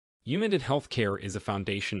UnitedHealthcare is a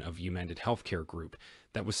foundation of UnitedHealthcare Group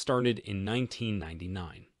that was started in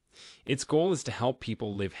 1999. Its goal is to help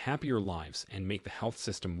people live happier lives and make the health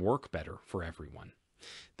system work better for everyone.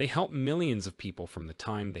 They help millions of people from the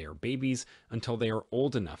time they are babies until they are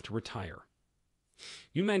old enough to retire.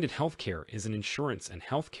 UnitedHealthcare is an insurance and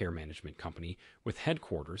healthcare management company with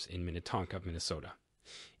headquarters in Minnetonka, Minnesota.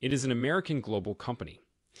 It is an American global company.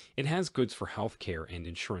 It has goods for healthcare and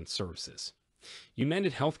insurance services.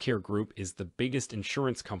 UnitedHealthcare Group is the biggest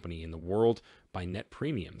insurance company in the world by net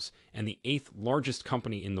premiums and the eighth largest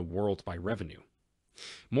company in the world by revenue.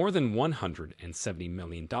 More than $170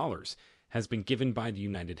 million has been given by the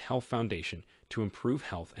UnitedHealth Foundation to improve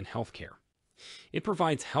health and healthcare. It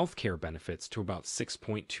provides healthcare benefits to about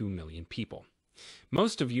 6.2 million people.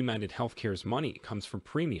 Most of UnitedHealthcare's money comes from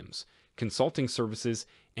premiums, consulting services,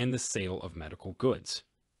 and the sale of medical goods.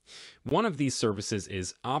 One of these services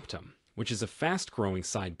is Optum, which is a fast-growing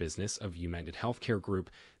side business of UnitedHealthcare Group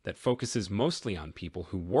that focuses mostly on people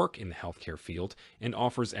who work in the healthcare field and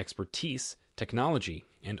offers expertise, technology,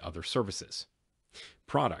 and other services.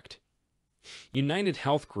 Product.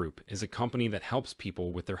 UnitedHealth Group is a company that helps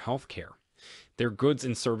people with their healthcare. Their goods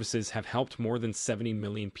and services have helped more than 70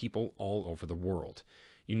 million people all over the world.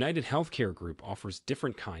 UnitedHealthcare Group offers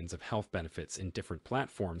different kinds of health benefits in different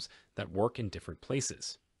platforms that work in different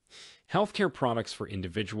places. Healthcare products for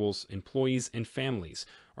individuals, employees, and families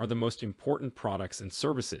are the most important products and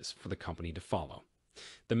services for the company to follow.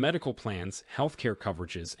 The medical plans, healthcare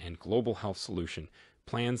coverages, and global health solution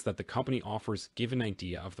plans that the company offers give an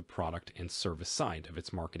idea of the product and service side of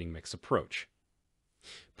its marketing mix approach.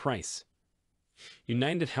 Price.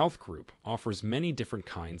 UnitedHealth Group offers many different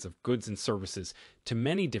kinds of goods and services to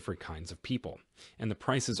many different kinds of people, and the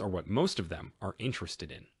prices are what most of them are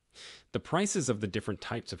interested in. The prices of the different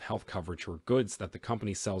types of health coverage or goods that the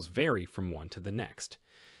company sells vary from one to the next.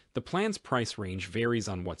 The plan's price range varies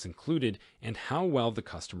on what's included and how well the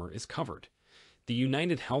customer is covered. The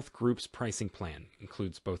UnitedHealth Group's pricing plan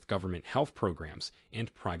includes both government health programs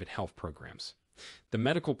and private health programs. The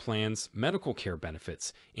medical plans, medical care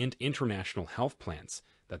benefits, and international health plans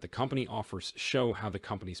that the company offers show how the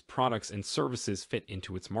company's products and services fit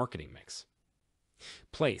into its marketing mix.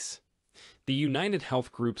 Place. The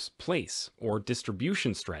UnitedHealth Group's place or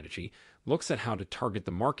distribution strategy looks at how to target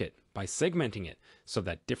the market by segmenting it so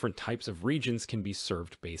that different types of regions can be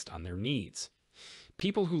served based on their needs.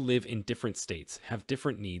 People who live in different states have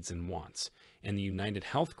different needs and wants, and the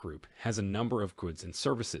UnitedHealth Group has a number of goods and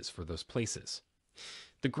services for those places.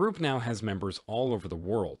 The group now has members all over the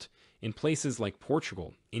world, in places like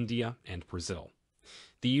Portugal, India, and Brazil.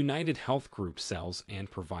 The UnitedHealth Group sells and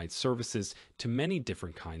provides services to many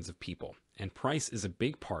different kinds of people, and price is a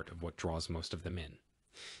big part of what draws most of them in.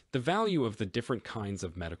 The value of the different kinds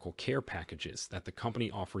of medical care packages that the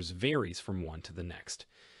company offers varies from one to the next.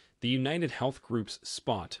 The UnitedHealth Group's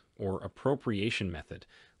SPOT, or appropriation method,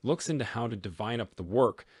 looks into how to divide up the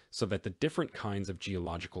work so that the different kinds of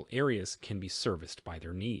geological areas can be serviced by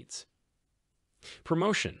their needs.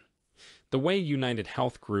 Promotion. The way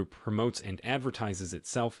UnitedHealth Group promotes and advertises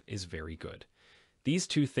itself is very good. These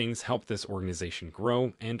two things help this organization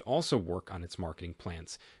grow and also work on its marketing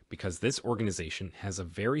plans because this organization has a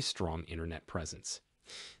very strong internet presence.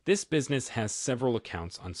 This business has several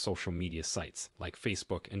accounts on social media sites like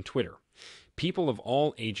Facebook and Twitter. People of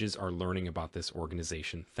all ages are learning about this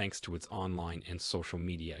organization thanks to its online and social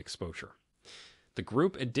media exposure. The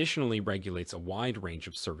group additionally regulates a wide range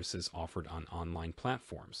of services offered on online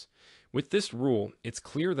platforms. With this rule, it's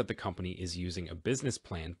clear that the company is using a business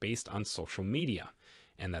plan based on social media,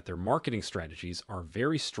 and that their marketing strategies are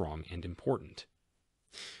very strong and important.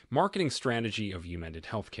 Marketing strategy of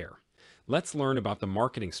UnitedHealthcare. Let's learn about the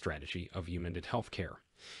marketing strategy of UnitedHealthcare.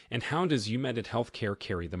 And how does UnitedHealthcare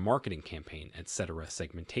carry the marketing campaign, etc.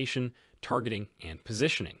 Segmentation, targeting, and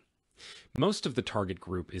positioning. Most of the target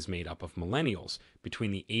group is made up of millennials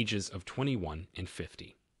between the ages of 21 and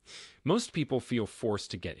 50. Most people feel forced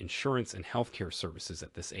to get insurance and healthcare services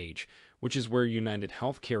at this age, which is where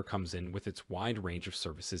UnitedHealthcare comes in with its wide range of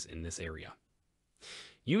services in this area.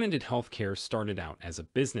 UnitedHealthcare started out as a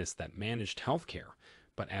business that managed healthcare,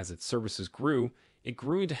 but as its services grew, it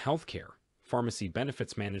grew into healthcare, pharmacy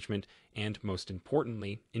benefits management, and most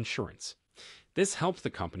importantly, insurance. This helped the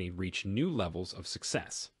company reach new levels of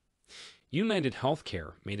success.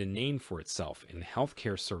 UnitedHealthcare made a name for itself in the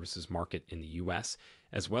healthcare services market in the U.S.,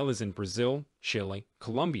 as well as in Brazil, Chile,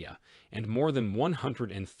 Colombia, and more than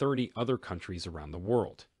 130 other countries around the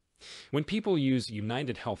world. When people use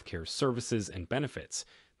UnitedHealthcare services and benefits,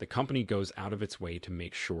 the company goes out of its way to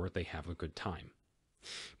make sure they have a good time.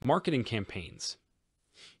 Marketing campaigns.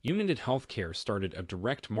 UnitedHealthcare started a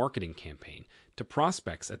direct marketing campaign to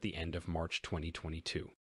prospects at the end of March 2022.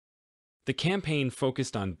 The campaign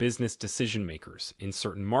focused on business decision makers in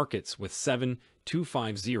certain markets with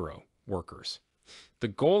 7,250 workers. The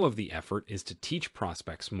goal of the effort is to teach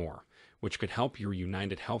prospects more, which could help your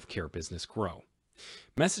UnitedHealthcare business grow.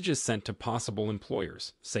 Messages sent to possible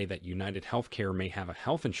employers say that UnitedHealthcare may have a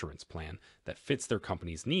health insurance plan that fits their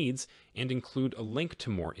company's needs and include a link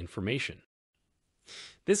to more information.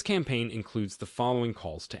 This campaign includes the following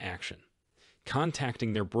calls to action: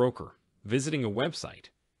 contacting their broker, visiting a website,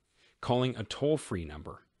 calling a toll-free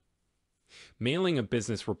number, mailing a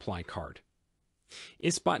business reply card.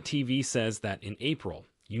 Isbat TV says that in April,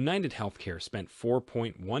 UnitedHealthcare spent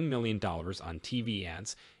 $4.1 million on TV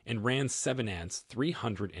ads and ran 7 ads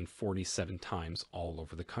 347 times all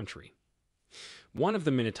over the country. One of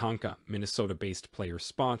the Minnetonka, Minnesota-based players'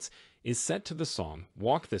 spots is set to the song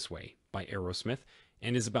Walk This Way by Aerosmith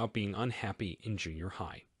and is about being unhappy in junior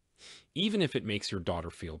high. Even if it makes your daughter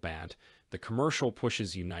feel bad, the commercial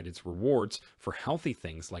pushes United's rewards for healthy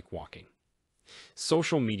things like walking.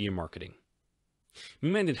 Social media marketing.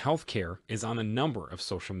 UnitedHealthcare is on a number of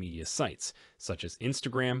social media sites, such as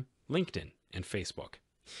Instagram, LinkedIn, and Facebook.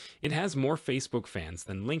 It has more Facebook fans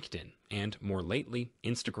than LinkedIn, and more lately,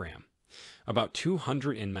 Instagram. About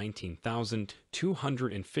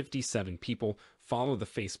 219,257 people follow the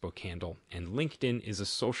Facebook handle, and LinkedIn is a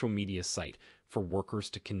social media site for workers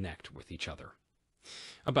to connect with each other.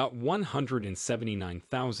 About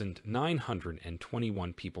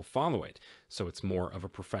 179,921 people follow it, so it's more of a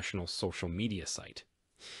professional social media site.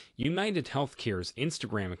 UnitedHealthcare's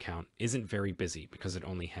Instagram account isn't very busy because it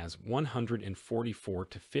only has 144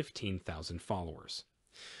 to 15,000 followers.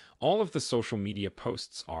 All of the social media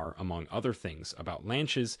posts are, among other things, about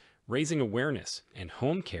lunches, raising awareness, and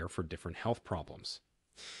home care for different health problems.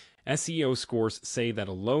 SEO scores say that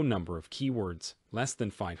a low number of keywords, less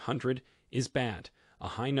than 500, is bad. A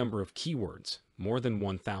high number of keywords, more than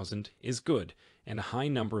 1,000, is good, and a high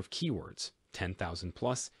number of keywords, 10,000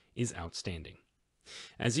 plus, is outstanding.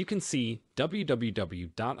 As you can see,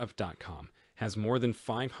 www.of.com has more than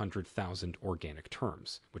 500,000 organic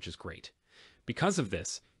terms, which is great. Because of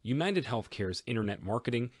this, UnitedHealthcare's internet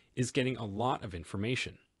marketing is getting a lot of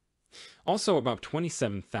information. Also, about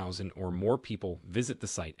 27,000 or more people visit the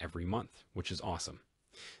site every month, which is awesome.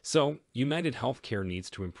 So, UnitedHealthcare needs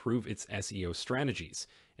to improve its SEO strategies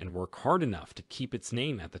and work hard enough to keep its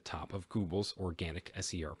name at the top of Google's organic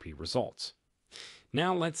SERP results.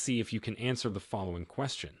 Now let's see if you can answer the following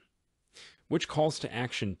question. Which calls to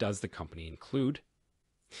action does the company include?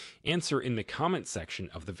 Answer in the comment section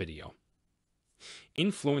of the video.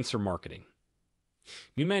 Influencer marketing.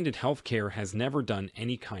 UnitedHealthcare has never done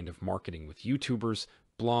any kind of marketing with YouTubers,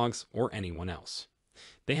 blogs, or anyone else.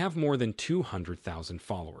 They have more than 200,000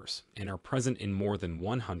 followers and are present in more than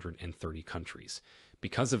 130 countries.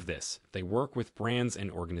 Because of this, they work with brands and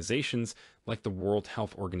organizations like the World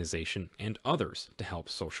Health Organization and others to help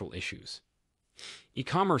social issues.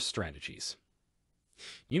 E-commerce strategies.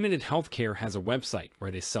 UnitedHealthcare has a website where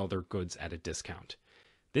they sell their goods at a discount.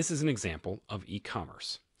 This is an example of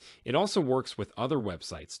e-commerce. It also works with other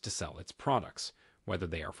websites to sell its products, whether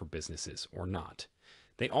they are for businesses or not.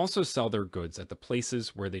 They also sell their goods at the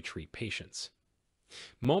places where they treat patients.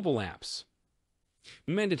 Mobile apps.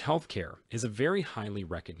 UnitedHealthcare is a very highly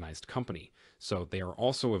recognized company, so they are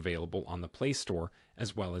also available on the Play Store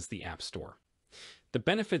as well as the App Store. The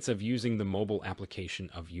benefits of using the mobile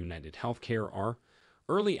application of UnitedHealthcare are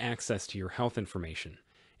early access to your health information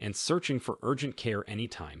and searching for urgent care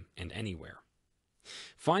anytime and anywhere.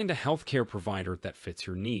 Find a healthcare provider that fits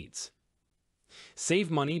your needs. Save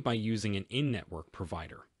money by using an in-network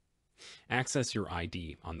provider. Access your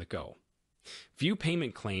ID on the go. View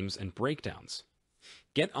payment claims and breakdowns.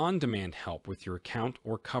 Get on-demand help with your account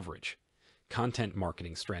or coverage. Content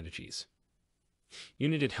marketing strategies.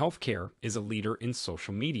 UnitedHealthcare is a leader in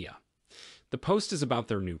social media. The post is about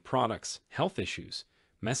their new products, health issues,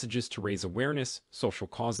 messages to raise awareness, social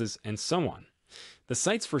causes, and so on. The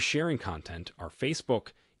sites for sharing content are Facebook,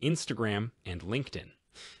 Instagram, and LinkedIn.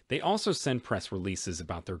 They also send press releases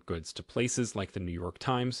about their goods to places like the New York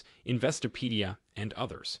Times, Investopedia, and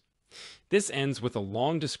others. This ends with a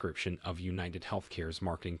long description of UnitedHealthcare's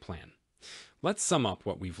marketing plan. Let's sum up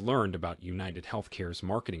what we've learned about UnitedHealthcare's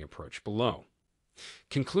marketing approach below.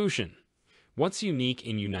 Conclusion. What's unique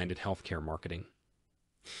in UnitedHealthcare marketing?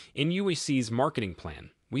 In UEC's marketing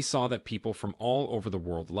plan, we saw that people from all over the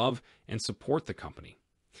world love and support the company.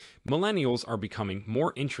 Millennials are becoming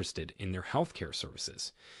more interested in their healthcare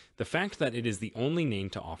services. The fact that it is the only name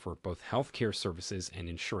to offer both healthcare services and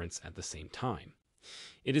insurance at the same time.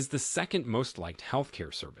 It is the second most liked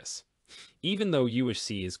healthcare service. Even though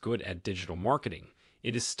UHC is good at digital marketing,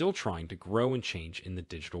 it is still trying to grow and change in the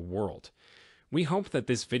digital world. We hope that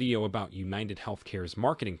this video about United Healthcare's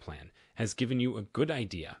marketing plan has given you a good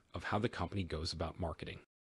idea of how the company goes about marketing.